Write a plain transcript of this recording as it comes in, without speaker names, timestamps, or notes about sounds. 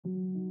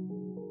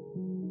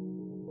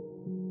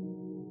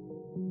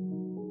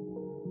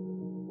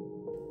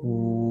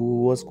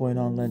What's going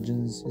on,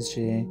 legends? It's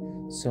JA.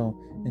 So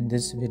in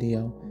this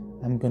video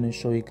I'm gonna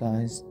show you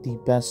guys the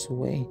best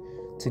way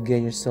to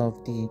get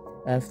yourself the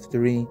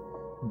F3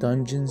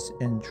 Dungeons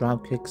and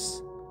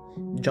Dropkicks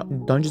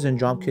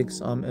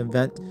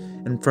event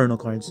Inferno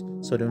cards.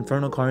 So the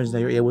Inferno cards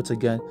that you're able to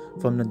get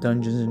from the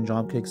Dungeons and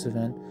Dropkicks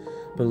event,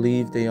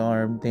 believe they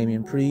are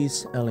Damian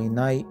Priest, LA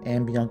Knight,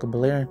 and Bianca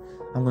Belair.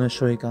 I'm going to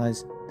show you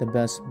guys the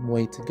best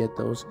way to get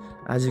those.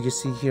 As you can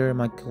see here in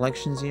my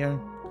collections here,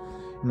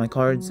 in my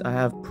cards, I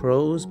have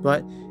pros,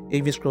 but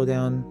if you scroll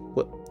down,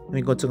 let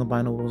me go to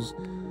combinables.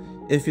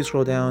 If you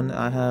scroll down,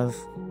 I have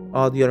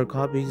all the other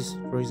copies.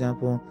 For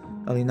example,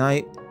 LA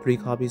Knight, 3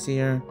 copies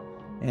here,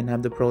 and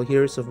have the pro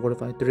here, so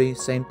Fortify 3.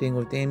 Same thing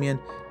with Damian,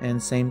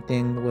 and same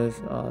thing with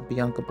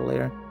Bianca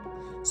Belair.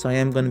 So I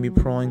am going to be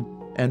proing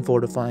and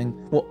fortifying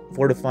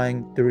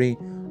 3,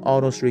 all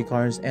those 3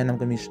 cards, and I'm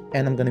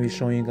gonna be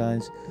showing you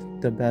guys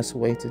the best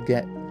way to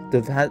get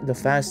the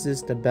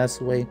fastest, the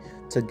best way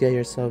to get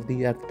yourself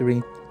the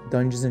F3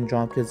 Dungeons and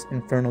Dropkicks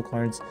Inferno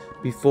cards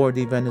before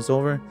the event is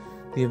over.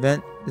 The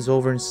event is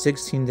over in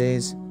 16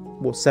 days,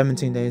 well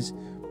 17 days,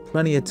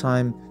 plenty of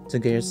time to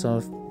get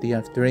yourself the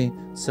F3.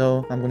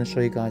 So I'm gonna show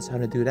you guys how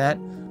to do that.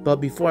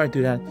 But before I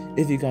do that,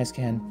 if you guys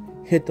can,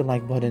 hit the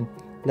like button.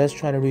 Let's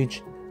try to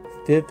reach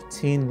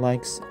 15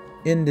 likes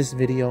in this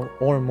video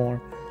or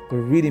more.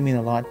 Would really mean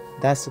a lot.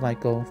 That's the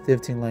like goal,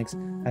 15 likes.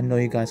 I know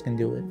you guys can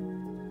do it.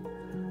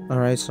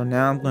 Alright, so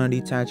now I'm going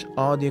to detach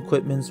all the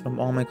equipments from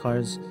all my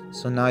cards.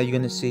 So now you're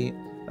going to see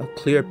a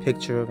clear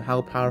picture of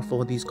how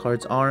powerful these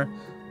cards are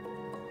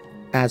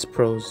as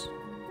pros.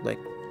 Like,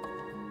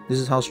 this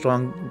is how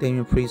strong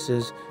Damian Priest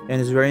is, and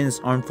his variants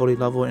aren't fully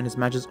leveled and his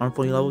matches aren't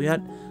fully leveled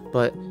yet,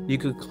 but you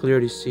could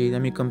clearly see.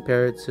 Let me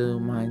compare it to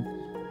my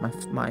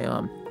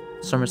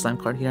SummerSlam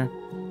card here.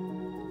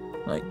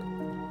 Like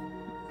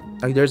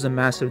there's a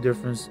massive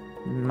difference.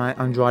 My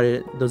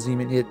Andrade doesn't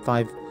even hit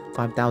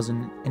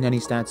 5,000 in any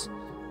stats.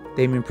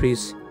 Damian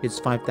Priest hits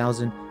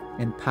 5,000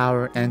 in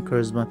power and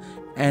charisma,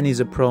 and he's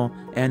a pro,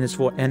 and his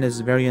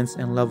variants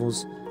and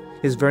levels,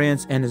 his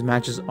variants and his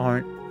matches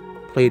aren't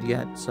played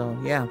yet. So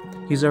yeah,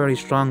 he's already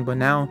strong. But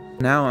now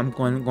I'm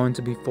going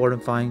to be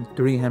fortifying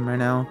 3 him right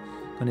now.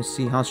 Going to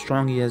see how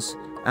strong he is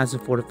as a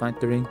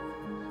fortified 3,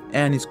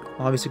 and he's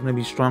obviously going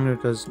to be stronger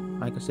because,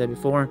 like I said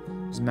before,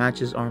 his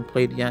matches aren't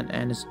played yet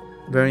and his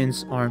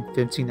variants are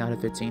 15 out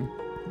of 15.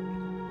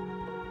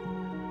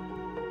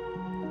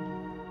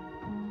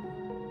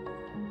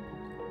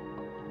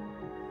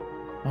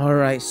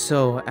 Alright,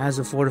 so as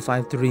a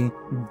fortified 3,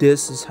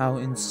 this is how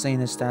insane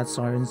his stats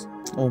are.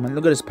 Oh man,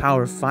 look at his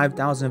power,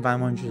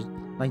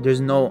 5,500. Like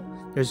there's no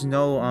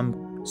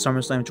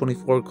SummerSlam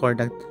 24 card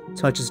that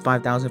touches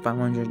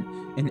 5,500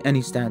 in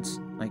any stats.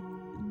 Like,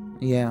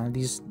 yeah,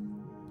 this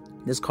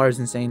card is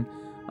insane.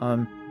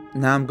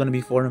 Now I'm gonna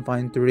be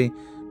fortifying 3.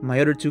 My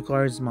other 2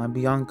 cards, my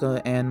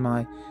Bianca and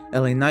my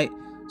LA Knight,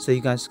 so you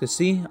guys can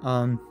see.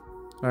 Alright,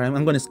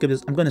 I'm gonna skip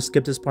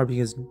this part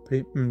because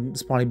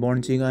it's probably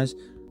boring to you guys.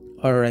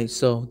 Alright,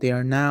 so they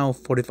are now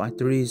fortified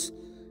 3s.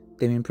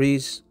 Damian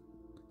Priest,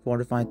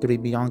 fortified 3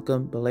 Bianca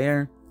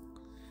Belair.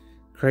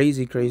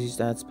 Crazy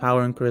stats.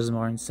 Power and charisma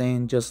are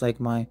insane, just like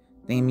my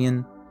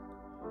Damian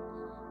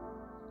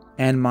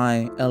and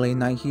my LA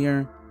Knight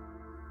here.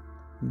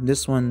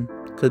 This one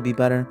could be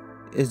better.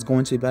 It's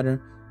going to be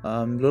better.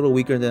 A little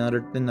weaker than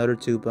the other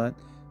 2, but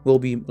will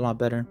be a lot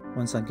better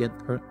once I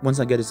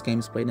get his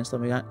games played and stuff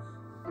like that.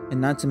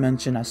 And not to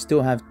mention, I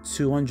still have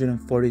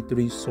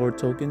 243 sword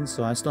tokens,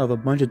 so I still have a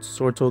bunch of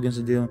sword tokens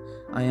to do.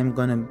 I am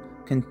gonna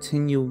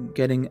continue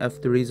getting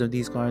F3s of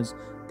these cards.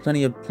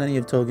 Plenty of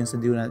tokens to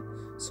do that.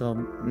 So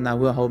that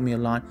will help me a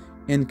lot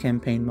in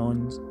campaign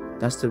mode.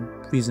 That's the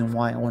reason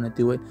why I want to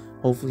do it.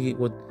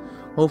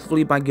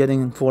 Hopefully by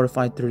getting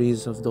fortified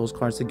 3s of those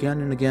cards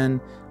again and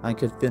again, I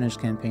could finish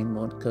campaign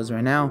mode. Because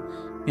right now,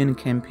 in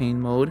campaign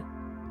mode,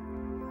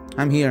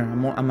 I'm here.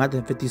 I'm at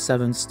the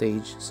 57th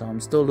stage, so I'm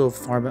still a little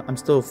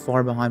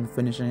far behind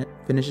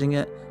finishing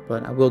it,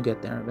 but I will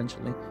get there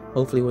eventually.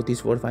 Hopefully with these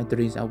fortified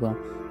 3s, I will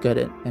get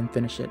it and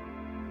finish it.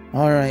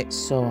 Alright,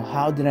 so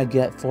how did I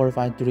get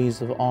fortified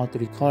 3s of all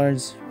 3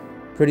 cards?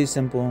 Pretty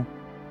simple.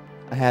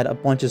 I had a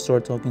bunch of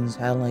sword tokens.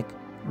 Had like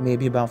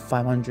maybe about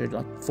 500,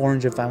 like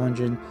 400,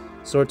 500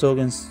 sword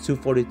tokens,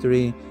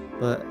 243.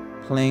 But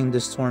playing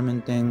this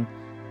tournament thing,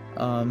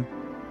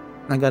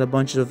 I got a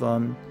bunch of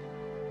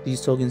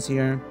these tokens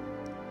here,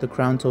 the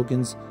crown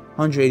tokens,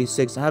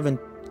 186. I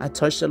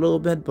touched it a little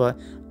bit, but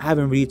I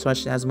haven't really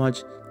touched it as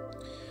much.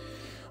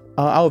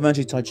 I'll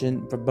eventually touch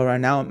it, but right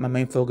now my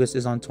main focus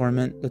is on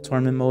the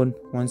tournament mode.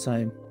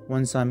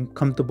 Once I'm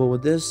comfortable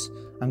with this,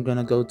 I'm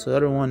gonna go to the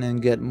other one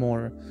and get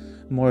more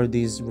of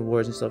these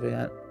rewards and stuff like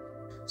that.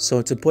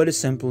 So to put it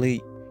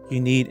simply, you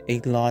need a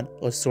lot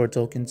of sword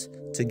tokens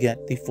to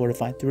get the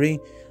fortified 3.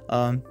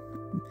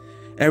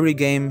 Every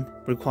game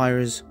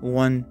requires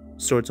 1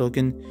 sword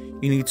token.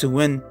 You need to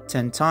win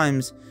 10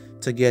 times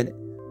to get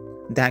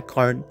that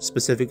card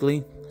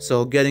specifically.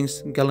 So getting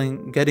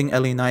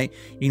LA Knight,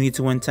 you need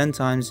to win 10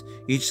 times.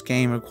 Each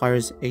game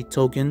requires a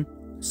token.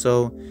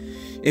 So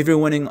if you're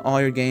winning all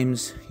your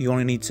games, you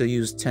only need to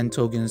use 10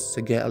 tokens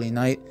to get Elite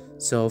Knight.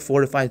 So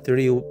Fortify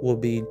 3 will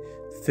be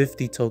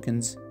 50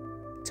 tokens,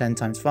 10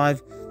 times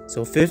 5.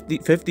 So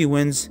 50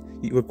 wins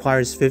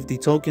requires 50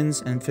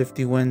 tokens, and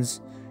 50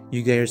 wins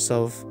you get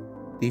yourself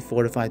the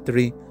Fortify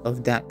 3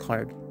 of that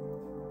card.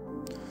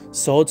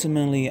 So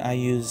ultimately I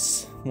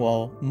use,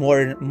 well,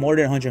 more than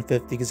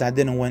 150 because I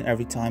didn't win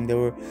every time.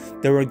 There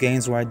were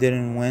games where I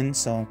didn't win,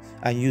 so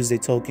I used a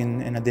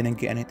token and I didn't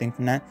get anything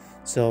from that.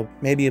 So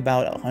maybe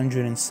about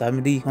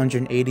 170,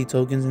 180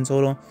 tokens in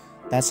total.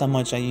 That's how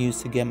much I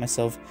used to get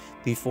myself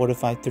the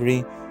Fortify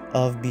 3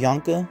 of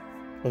Bianca,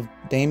 of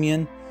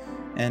Damien,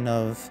 and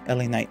of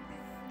Ellie Knight.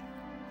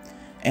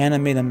 And I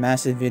made a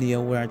massive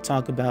video where I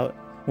talked about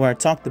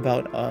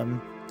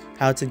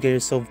how to get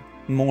yourself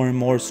more and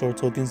more sword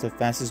tokens, the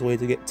fastest way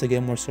to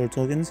get more sword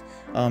tokens.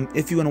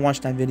 If you want to watch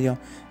that video,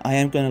 I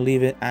am going to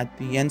leave it at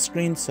the end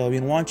screen, so you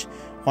can watch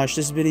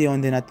this video,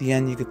 and then at the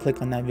end you can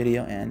click on that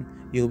video and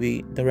you'll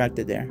be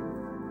directed there.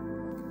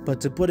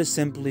 But to put it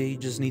simply, you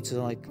just need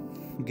to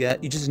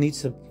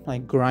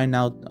grind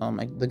out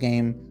like the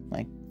game.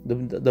 Like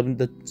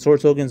the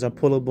sword tokens are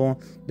pullable.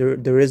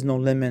 There is no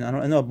limit.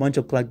 I know a bunch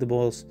of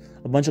collectibles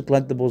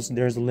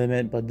there's a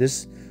limit, but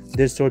this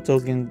sword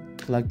token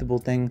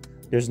collectible thing,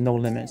 there's no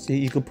limit. So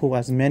you can pull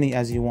as many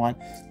as you want.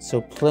 So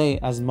play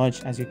as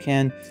much as you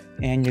can,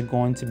 and you're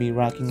going to be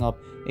racking up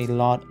a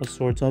lot of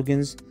sword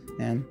tokens.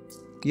 And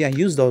yeah,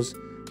 use those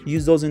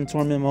in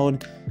tournament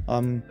mode.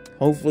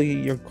 Hopefully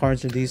your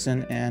cards are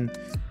decent and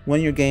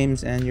win your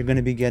games, and you're going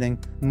to be getting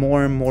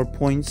more and more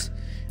points.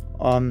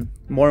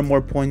 More and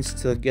more points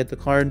to get the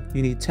card.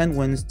 You need 10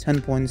 wins,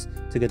 10 points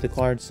to get the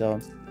card. So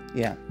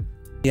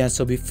yeah,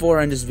 so before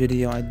I end this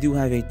video, I do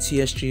have a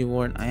TSG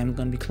award I am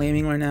going to be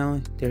claiming right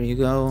now. There you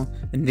go.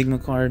 Enigma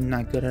card,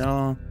 not good at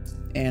all.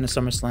 And a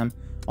SummerSlam,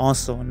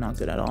 also not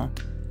good at all.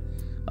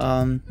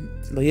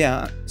 But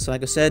yeah, so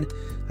like I said,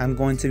 I'm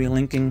going to be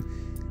linking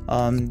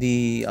how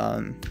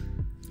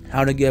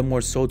to get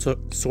more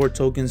sword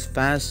tokens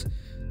fast.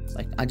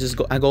 Like I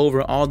go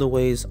over all the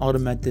ways, all the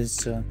methods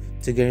to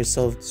get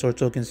yourself sword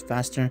tokens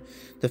faster,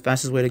 the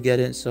fastest way to get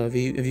it. So if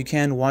you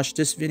can watch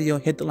this video,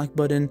 hit the like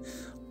button.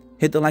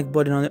 Hit the like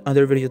button on the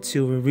other video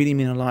too. It would really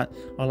mean a lot.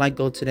 Our like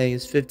goal today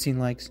is 15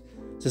 likes.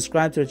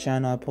 Subscribe to the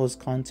channel. I post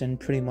content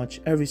pretty much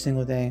every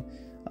single day.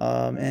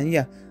 And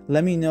yeah,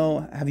 let me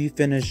know, have you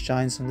finished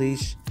Giants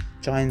Unleashed?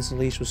 Giants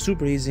Unleashed was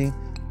super easy.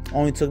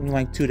 Only took me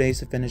like 2 days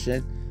to finish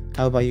it.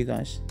 How about you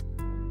guys?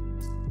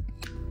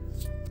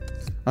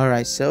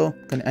 Alright, so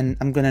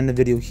I'm gonna end the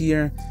video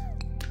here.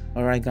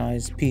 Alright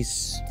guys,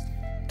 peace.